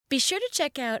Be sure to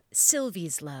check out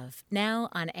Sylvie's Love, now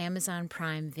on Amazon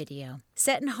Prime Video.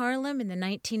 Set in Harlem in the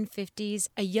 1950s,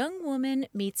 a young woman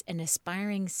meets an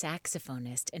aspiring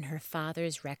saxophonist in her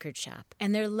father's record shop,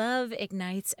 and their love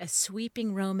ignites a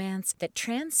sweeping romance that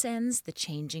transcends the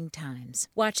changing times.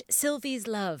 Watch Sylvie's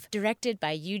Love, directed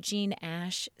by Eugene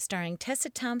Ash, starring Tessa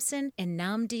Thompson and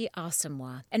Nnamdi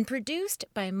Asomugha, and produced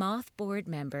by Moth Board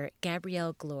member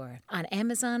Gabrielle Glore on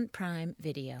Amazon Prime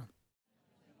Video.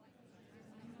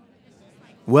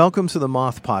 Welcome to the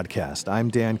Moth Podcast. I'm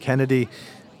Dan Kennedy.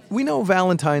 We know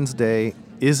Valentine's Day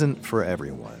isn't for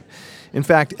everyone. In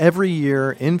fact, every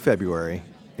year in February,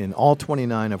 in all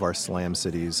 29 of our slam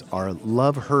cities, our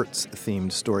Love Hurts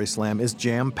themed story slam is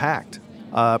jam-packed.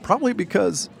 Probably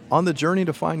because on the journey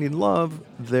to finding love,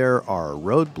 there are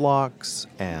roadblocks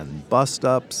and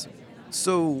bust-ups.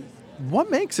 So what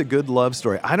makes a good love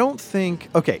story? I don't think...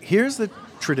 Okay, here's the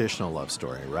traditional love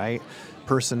story, right?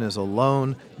 Person is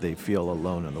alone, they feel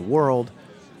alone in the world.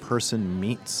 Person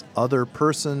meets other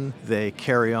person, they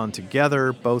carry on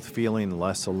together, both feeling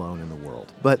less alone in the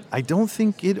world. But I don't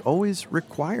think it always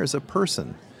requires a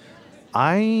person.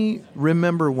 I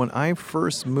remember when I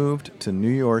first moved to New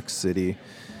York City,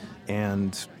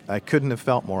 and I couldn't have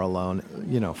felt more alone,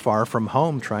 far from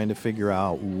home, trying to figure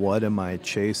out what am I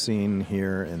chasing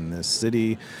here in this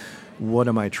city? What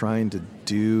am I trying to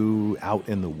do out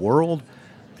in the world?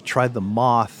 Tried the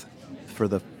Moth for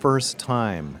the first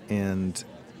time and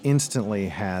instantly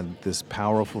had this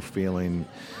powerful feeling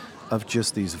of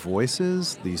just these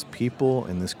voices, these people,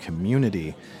 and this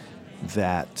community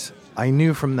that I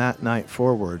knew from that night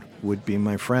forward would be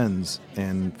my friends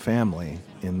and family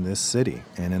in this city.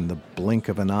 And in the blink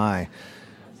of an eye,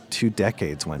 2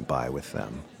 decades went by with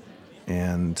them.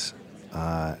 And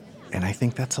I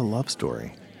think that's a love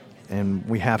story. And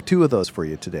we have 2 of those for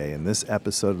you today in this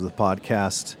episode of the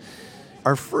podcast.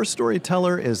 Our first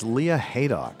storyteller is Leah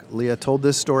Haydock. Leah told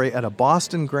this story at a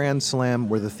Boston Grand Slam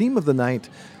where the theme of the night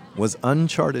was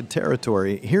uncharted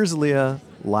territory. Here's Leah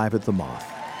live at the Moth.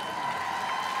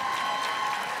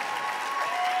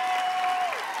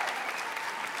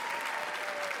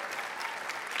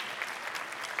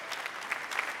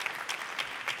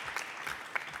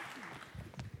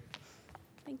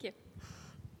 Thank you.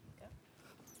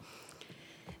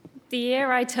 The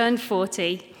year I turned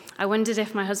 40, I wondered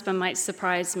if my husband might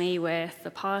surprise me with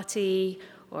a party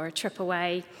or a trip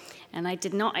away, and I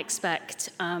did not expect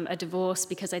a divorce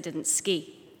because I didn't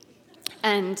ski.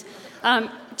 And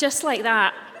just like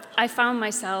that, I found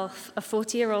myself a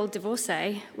 40-year-old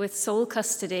divorcee with sole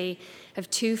custody of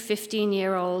 2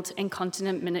 15-year-old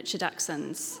incontinent miniature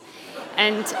dachshunds.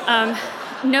 And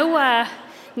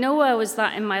nowhere was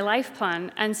that in my life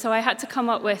plan, and so I had to come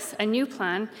up with a new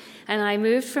plan, and I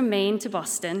moved from Maine to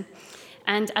Boston,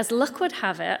 and as luck would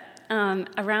have it,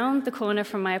 around the corner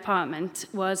from my apartment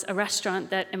was a restaurant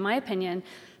that, in my opinion,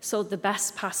 sold the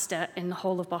best pasta in the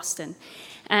whole of Boston.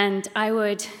 And I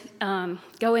would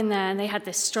go in there, and they had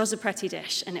this strozzapreti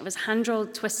dish, and it was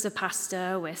hand-rolled twists of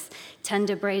pasta with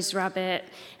tender braised rabbit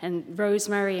and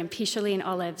rosemary and pisciline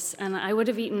olives, and I would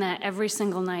have eaten there every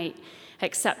single night,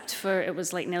 except for it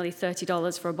was like nearly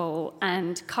 $30 for a bowl,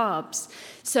 and carbs.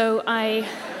 So I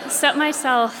set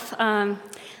myself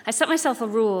a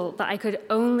rule that I could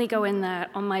only go in there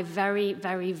on my very,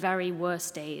 very, very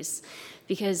worst days,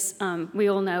 because we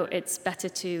all know it's better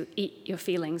to eat your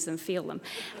feelings than feel them.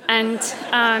 And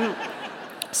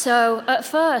so at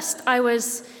first, I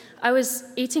was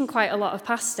eating quite a lot of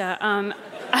pasta.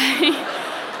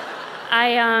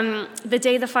 The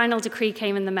day the final decree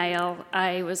came in the mail,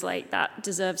 I was like, that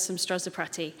deserves some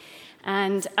strozzapreti.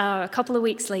 And a couple of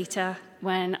weeks later,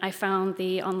 when I found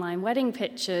the online wedding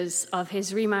pictures of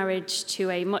his remarriage to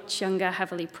a much younger,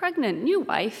 heavily pregnant new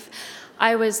wife,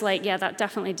 I was like, yeah, that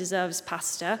definitely deserves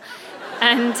pasta.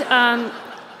 And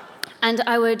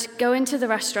I would go into the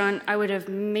restaurant, I would have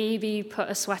maybe put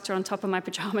a sweater on top of my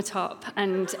pajama top,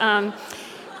 and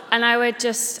I would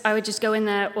just go in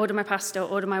there, order my pasta,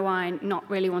 order my wine, not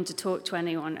really want to talk to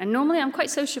anyone. And normally I'm quite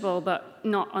sociable, but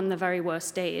not on the very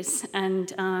worst days.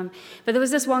 And but there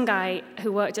was this one guy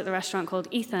who worked at the restaurant called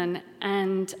Ethan,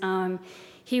 and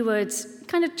he would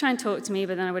kind of try and talk to me,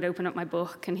 but then I would open up my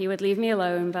book and he would leave me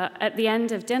alone. But at the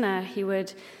end of dinner, he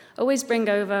would always bring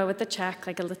over with the check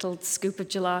like a little scoop of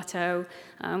gelato,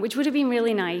 which would have been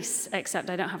really nice, except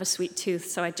I don't have a sweet tooth,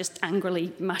 so I just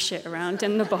angrily mash it around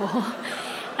in the bowl.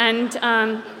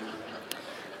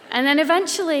 And then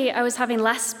eventually I was having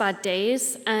less bad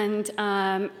days, and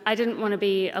I didn't want to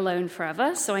be alone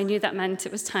forever, so I knew that meant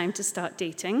it was time to start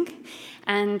dating.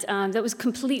 And that was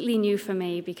completely new for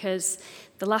me, because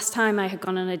the last time I had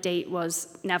gone on a date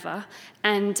was never.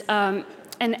 And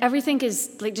and everything is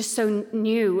like just so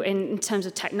new in terms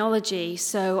of technology.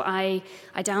 So I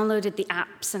downloaded the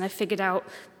apps and I figured out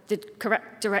the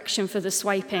correct direction for the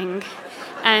swiping,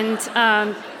 and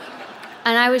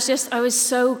I was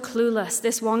so clueless.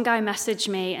 This one guy messaged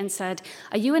me and said,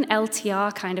 "Are you an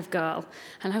LTR kind of girl?"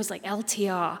 And I was like,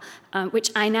 LTR, which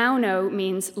I now know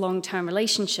means long-term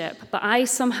relationship. But I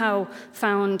somehow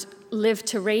found live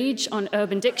to rage on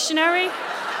Urban Dictionary.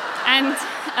 And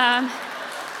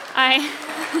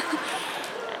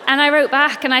I wrote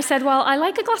back and I said, well, I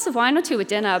like a glass of wine or two with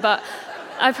dinner, but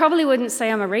I probably wouldn't say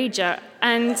I'm a rager.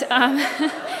 And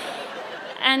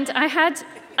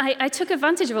I took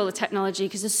advantage of all the technology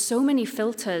because there's so many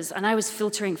filters, and I was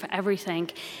filtering for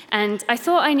everything. And I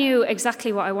thought I knew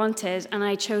exactly what I wanted, and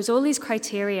I chose all these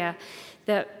criteria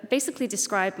that basically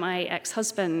described my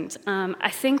ex-husband.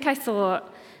 I think I thought,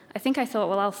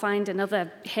 well, I'll find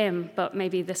another him, but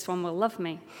maybe this one will love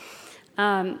me.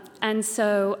 And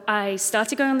so I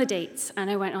started going on the dates, and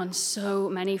I went on so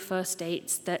many first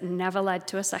dates that never led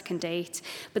to a second date,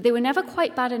 but they were never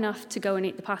quite bad enough to go and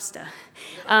eat the pasta.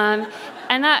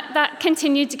 And that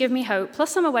continued to give me hope.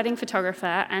 Plus, I'm a wedding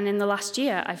photographer, and in the last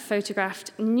year, I've photographed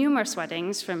numerous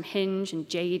weddings from Hinge and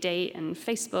JDate and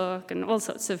Facebook and all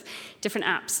sorts of different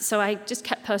apps. So I just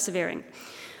kept persevering.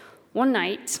 One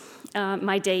night,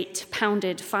 my date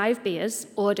pounded 5 beers,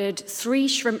 ordered 3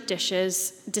 shrimp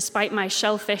dishes, despite my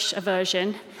shellfish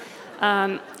aversion,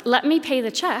 let me pay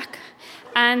the check,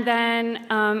 and then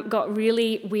got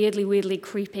really weirdly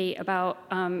creepy about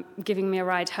giving me a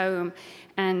ride home.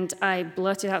 And I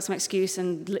blurted out some excuse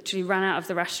and literally ran out of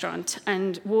the restaurant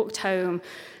and walked home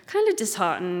kind of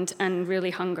disheartened and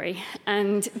really hungry,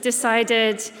 and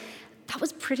decided that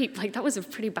was a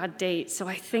pretty bad date, so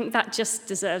I think that just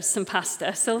deserves some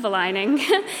pasta, silver lining.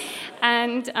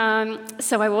 And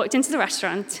so I walked into the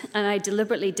restaurant, and I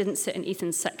deliberately didn't sit in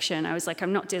Ethan's section. I was like,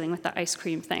 I'm not dealing with that ice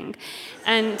cream thing.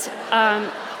 And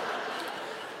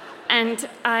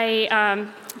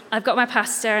I've got my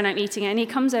pasta, and I'm eating it, and he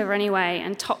comes over anyway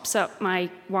and tops up my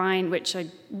wine, which I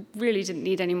really didn't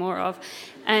need any more of.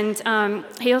 And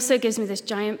he also gives me this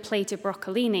giant plate of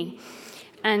broccolini.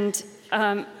 And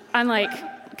I'm like,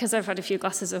 because I've had a few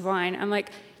glasses of wine, I'm like,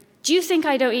 do you think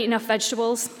I don't eat enough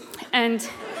vegetables? And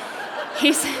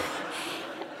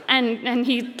and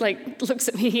he like looks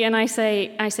at me, and I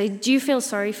say, do you feel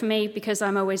sorry for me because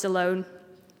I'm always alone?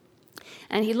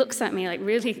 And he looks at me, like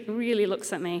really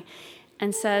looks at me,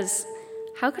 and says,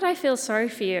 how could I feel sorry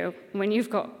for you when you've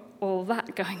got all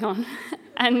that going on?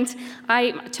 And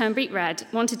I turned beet red,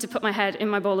 wanted to put my head in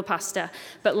my bowl of pasta,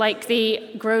 but like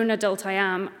the grown adult I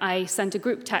am, I sent a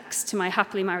group text to my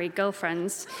happily married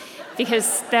girlfriends,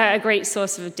 because they're a great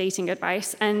source of dating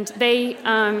advice, and they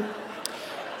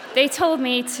told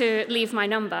me to leave my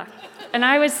number. And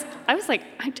I was like,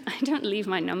 I don't leave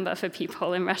my number for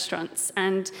people in restaurants.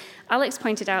 And Alex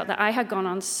pointed out that I had gone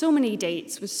on so many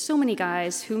dates with so many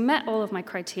guys who met all of my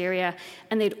criteria,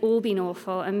 and they'd all been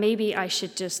awful, and maybe I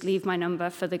should just leave my number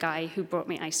for the guy who brought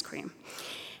me ice cream.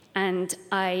 And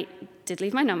I did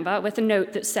leave my number with a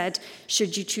note that said,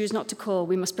 should you choose not to call,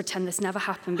 we must pretend this never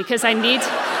happened, because I need...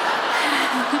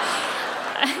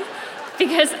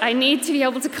 because I need to be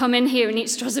able to come in here and eat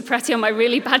strozzopreti on my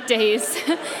really bad days.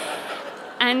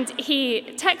 And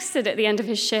he texted at the end of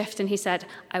his shift, and he said,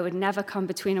 I would never come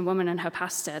between a woman and her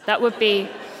pasta. That would be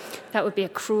a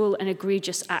cruel and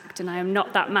egregious act, and I am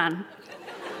not that man.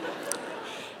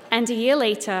 And a year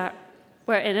later,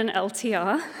 we're in an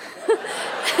LTR.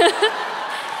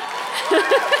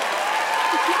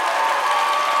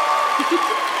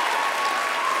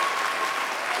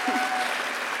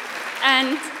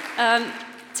 And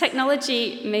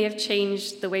technology may have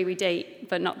changed the way we date,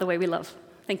 but not the way we love.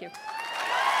 Thank you.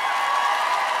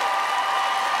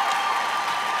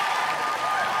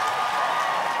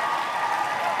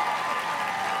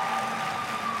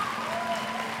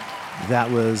 That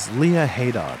was Leah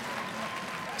Haydock.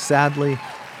 Sadly,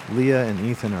 Leah and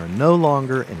Ethan are no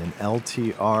longer in an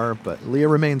LTR, but Leah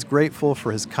remains grateful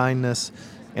for his kindness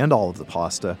and all of the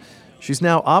pasta. She's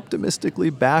now optimistically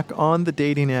back on the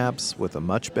dating apps with a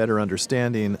much better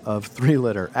understanding of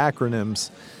 3-letter acronyms.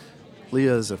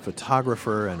 Leah is a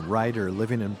photographer and writer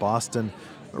living in Boston.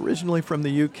 Originally from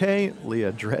the UK,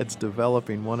 Leah dreads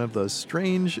developing one of those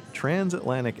strange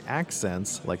transatlantic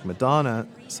accents like Madonna,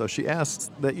 so she asks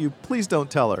that you please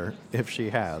don't tell her if she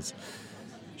has.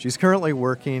 She's currently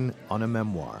working on a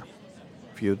memoir.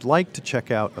 If you'd like to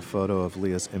check out a photo of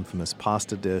Leah's infamous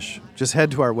pasta dish, just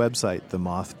head to our website,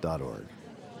 themoth.org.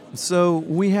 So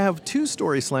we have 2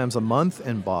 Story Slams a month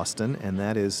in Boston, and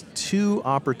that is 2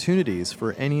 opportunities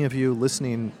for any of you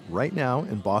listening right now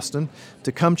in Boston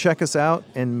to come check us out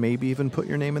and maybe even put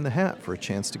your name in the hat for a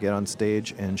chance to get on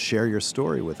stage and share your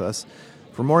story with us.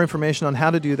 For more information on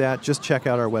how to do that, just check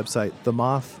out our website,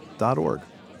 themoth.org.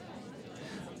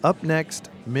 Up next,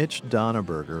 Mitch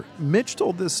Donaberger. Mitch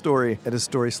told this story at a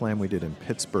Story Slam we did in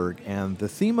Pittsburgh, and the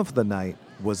theme of the night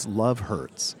was Love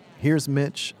Hurts. Here's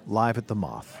Mitch live at the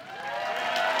Moth.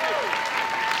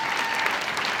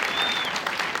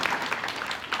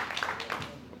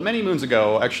 Many moons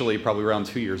ago, actually probably around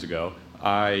 2 years ago,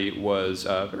 I was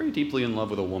very deeply in love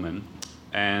with a woman,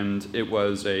 and it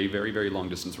was a very, very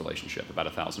long-distance relationship, about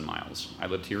 1,000 miles. I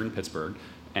lived here in Pittsburgh,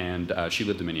 and she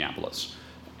lived in Minneapolis.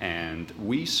 And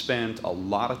we spent a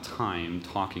lot of time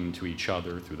talking to each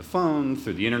other through the phone,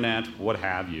 through the internet, what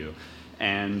have you.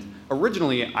 And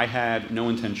originally, I had no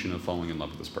intention of falling in love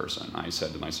with this person. I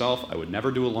said to myself, I would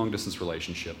never do a long-distance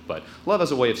relationship, but love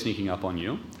has a way of sneaking up on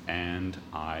you, and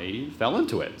I fell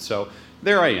into it. So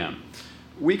there I am.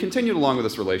 We continued along with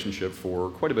this relationship for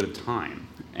quite a bit of time,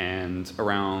 and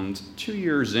around 2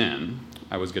 years in,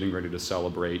 I was getting ready to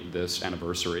celebrate this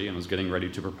anniversary, and was getting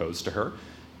ready to propose to her,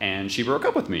 and she broke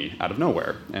up with me out of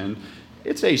nowhere. And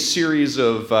it's a series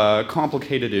of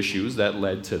complicated issues that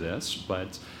led to this,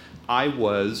 but I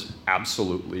was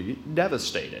absolutely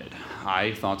devastated.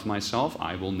 I thought to myself,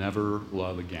 I will never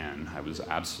love again. I was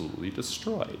absolutely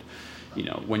destroyed. You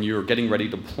know, when you're getting ready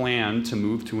to plan to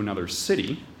move to another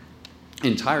city,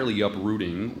 entirely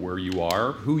uprooting where you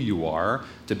are, who you are,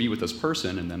 to be with this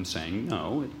person, and them saying,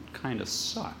 no, it kind of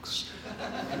sucks.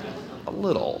 A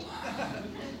little.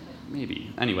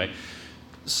 Maybe. Anyway,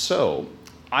 so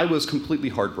I was completely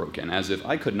heartbroken, as if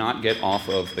I could not get off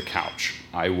of the couch.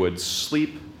 I would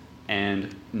sleep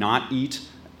and not eat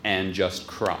and just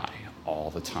cry all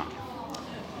the time.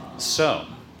 So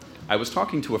I was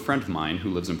talking to a friend of mine who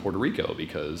lives in Puerto Rico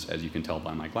because, as you can tell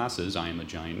by my glasses, I am a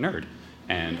giant nerd,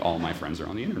 and all my friends are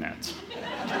on the internet.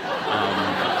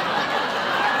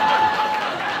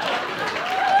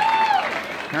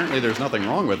 Apparently there's nothing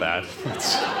wrong with that.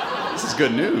 This is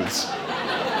good news.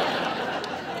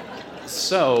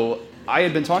 So I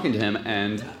had been talking to him,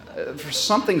 and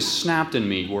something snapped in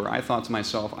me where I thought to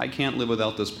myself, I can't live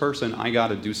without this person. I got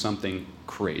to do something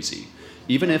crazy.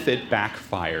 Even if it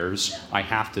backfires, I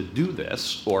have to do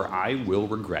this, or I will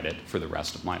regret it for the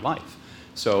rest of my life.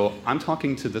 So I'm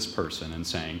talking to this person and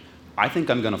saying, I think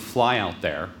I'm going to fly out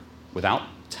there without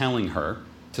telling her,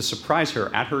 to surprise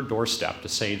her at her doorstep, to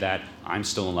say that I'm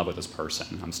still in love with this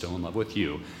person. I'm still in love with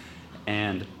you.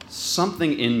 And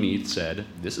something in me said,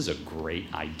 this is a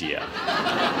great idea.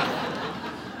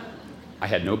 I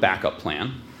had no backup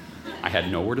plan. I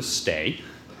had nowhere to stay.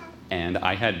 And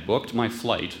I had booked my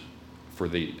flight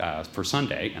for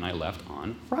Sunday, and I left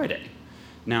on Friday.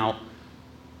 Now,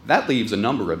 that leaves a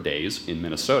number of days in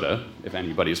Minnesota, if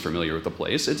anybody's familiar with the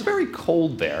place. It's very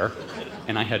cold there,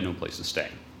 and I had no place to stay.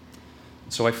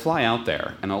 So I fly out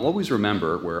there, and I'll always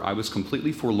remember where I was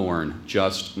completely forlorn,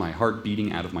 just my heart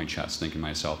beating out of my chest, thinking to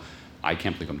myself, I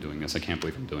can't believe I'm doing this, I can't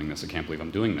believe I'm doing this, I can't believe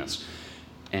I'm doing this.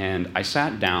 And I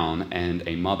sat down, and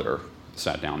a mother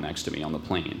sat down next to me on the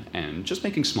plane, and just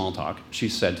making small talk, she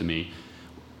said to me,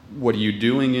 what are you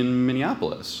doing in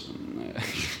Minneapolis?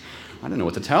 I didn't know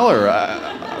what to tell her.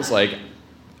 I was like,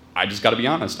 I just gotta be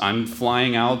honest, I'm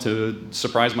flying out to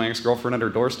surprise my ex-girlfriend at her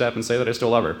doorstep and say that I still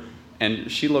love her.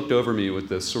 And she looked over me with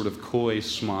this sort of coy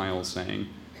smile saying,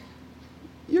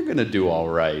 you're gonna do all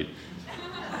right.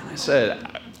 And I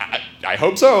said, I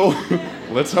hope so.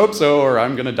 Let's hope so, or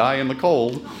I'm gonna die in the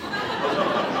cold.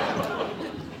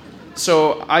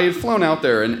 So I had flown out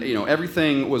there, and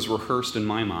everything was rehearsed in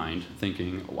my mind,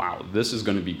 thinking, wow, this is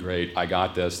gonna be great. I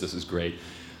got this is great.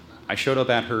 I showed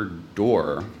up at her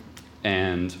door,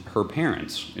 and her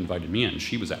parents invited me in.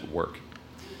 She was at work.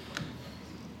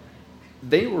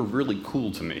 They were really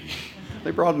cool to me. They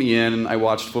brought me in, and I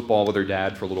watched football with her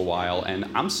dad for a little while, and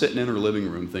I'm sitting in her living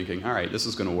room thinking, all right, this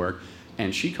is gonna work,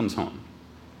 and she comes home.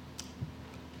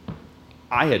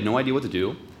 I had no idea what to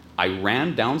do. I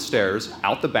ran downstairs,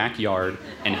 out the backyard,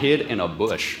 and hid in a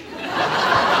bush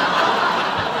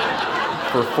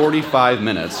for 45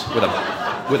 minutes with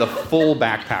a full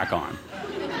backpack on.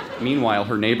 Meanwhile,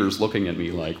 her neighbor's looking at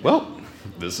me like, well,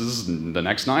 this is the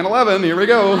next 9/11, here we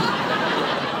go.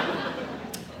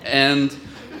 And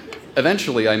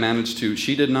eventually I managed to,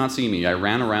 she did not see me. I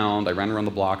ran around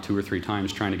the block 2 or 3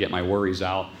 times trying to get my worries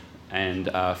out. And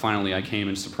finally I came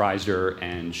and surprised her,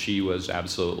 and she was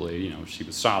absolutely, she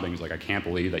was sobbing. She's like, I can't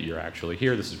believe that you're actually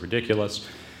here. This is ridiculous.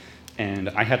 And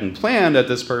I hadn't planned that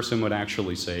this person would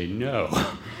actually say no.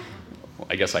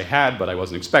 I guess I had, but I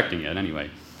wasn't expecting it anyway.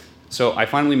 So I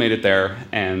finally made it there,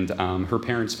 and her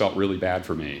parents felt really bad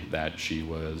for me that she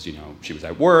was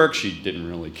at work, she didn't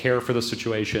really care for the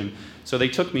situation. So they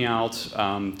took me out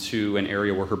to an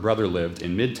area where her brother lived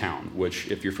in Midtown,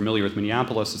 which, if you're familiar with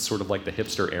Minneapolis, it's sort of like the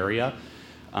hipster area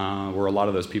where a lot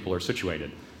of those people are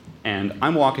situated. And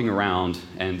I'm walking around,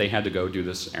 and they had to go do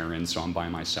this errand, so I'm by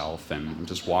myself, and I'm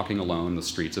just walking alone the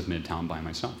streets of Midtown by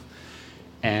myself.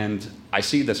 And I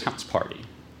see this house party.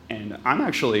 And I'm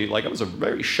actually, I was a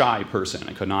very shy person.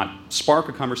 I could not spark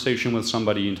a conversation with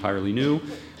somebody entirely new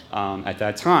at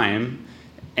that time.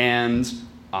 And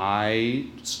I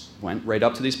went right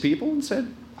up to these people and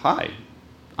said, "Hi,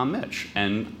 I'm Mitch."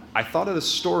 And I thought of this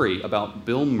story about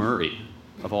Bill Murray,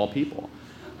 of all people.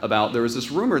 There was this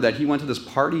rumor that he went to this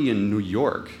party in New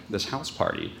York, this house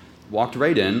party, walked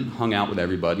right in, hung out with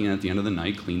everybody, and at the end of the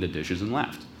night cleaned the dishes and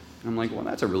left. And I'm like, well,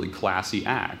 that's a really classy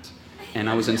act. And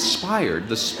I was inspired.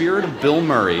 The spirit of Bill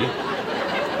Murray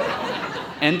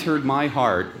entered my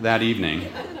heart that evening,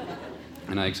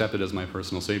 and I accepted as my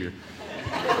personal savior.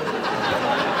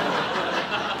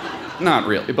 Not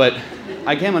really, but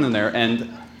I came in there,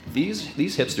 and these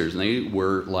hipsters, and they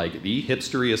were like the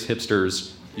hipsteriest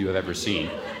hipsters you have ever seen,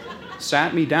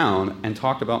 sat me down and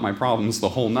talked about my problems the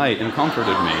whole night and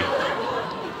comforted me.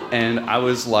 And I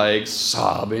was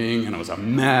sobbing, and I was a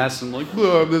mess, and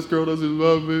this girl doesn't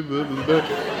love me, blah, blah, blah.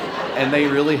 And they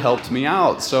really helped me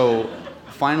out. So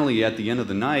finally, at the end of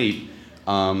the night,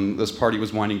 this party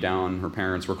was winding down. Her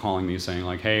parents were calling me saying,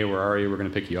 "Hey, where are you? We're going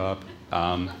to pick you up."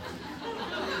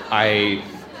 I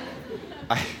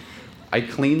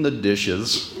cleaned the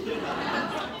dishes,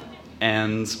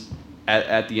 and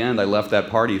at the end, I left that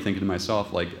party thinking to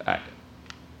myself,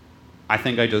 I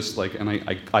think I just,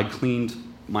 I cleaned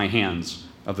my hands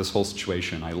of this whole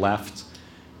situation. I left,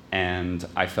 and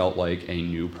I felt like a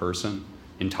new person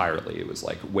entirely. It was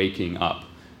like waking up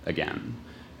again.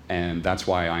 And that's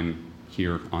why I'm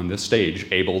here on this stage,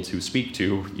 able to speak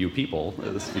to you people,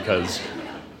 is because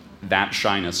that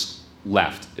shyness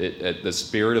left. The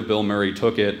spirit of Bill Murray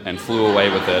took it and flew away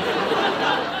with it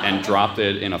and dropped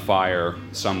it in a fire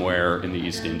somewhere in the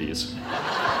East Indies.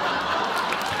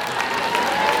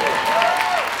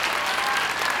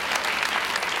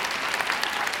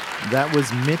 That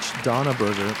was Mitch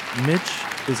Donaberger. Mitch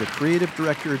is a creative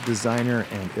director, designer,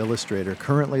 and illustrator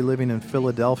currently living in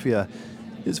Philadelphia.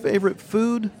 His favorite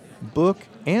food, book,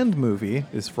 and movie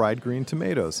is fried green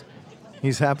tomatoes.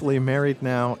 He's happily married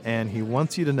now, and he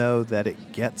wants you to know that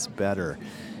it gets better.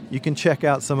 You can check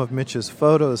out some of Mitch's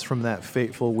photos from that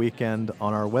fateful weekend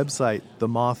on our website,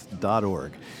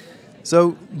 themoth.org.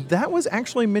 So that was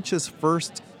actually Mitch's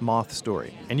first Moth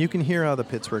story, and you can hear how the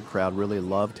Pittsburgh crowd really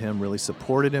loved him, really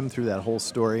supported him through that whole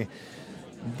story.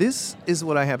 This is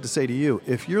what I have to say to you.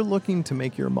 If you're looking to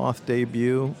make your Moth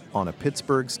debut on a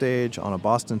Pittsburgh stage, on a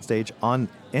Boston stage, on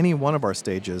any one of our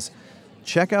stages,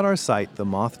 check out our site,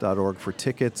 themoth.org, for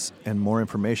tickets and more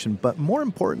information. But more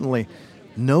importantly,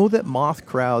 know that Moth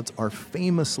crowds are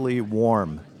famously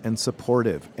warm and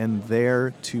supportive and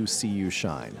there to see you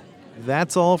shine.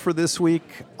 That's all for this week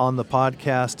on the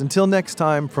podcast. Until next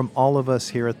time, from all of us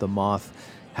here at The Moth,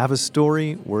 have a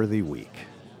story-worthy week.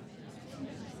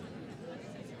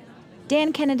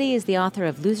 Dan Kennedy is the author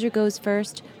of Loser Goes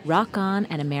First, Rock On,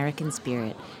 and American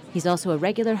Spirit. He's also a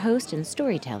regular host and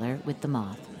storyteller with The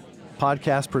Moth.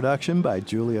 Podcast production by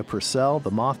Julia Purcell.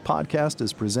 The Moth Podcast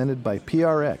is presented by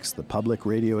PRX, the Public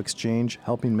Radio Exchange,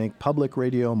 helping make public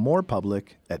radio more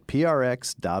public at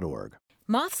prx.org.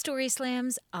 Moth Story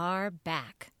Slams are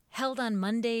back. Held on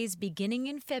Mondays beginning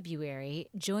in February,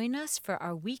 join us for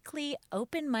our weekly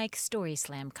open mic story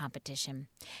slam competition.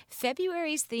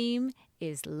 February's theme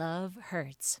is Love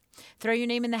Hurts. Throw your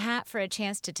name in the hat for a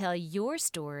chance to tell your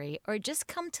story or just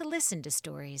come to listen to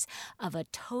stories of a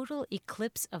total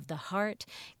eclipse of the heart,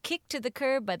 kicked to the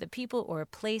curb by the people or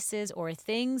places or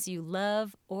things you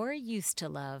love or used to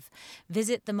love.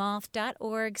 Visit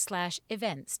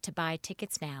themoth.org/events to buy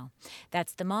tickets now.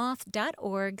 That's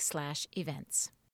themoth.org/events.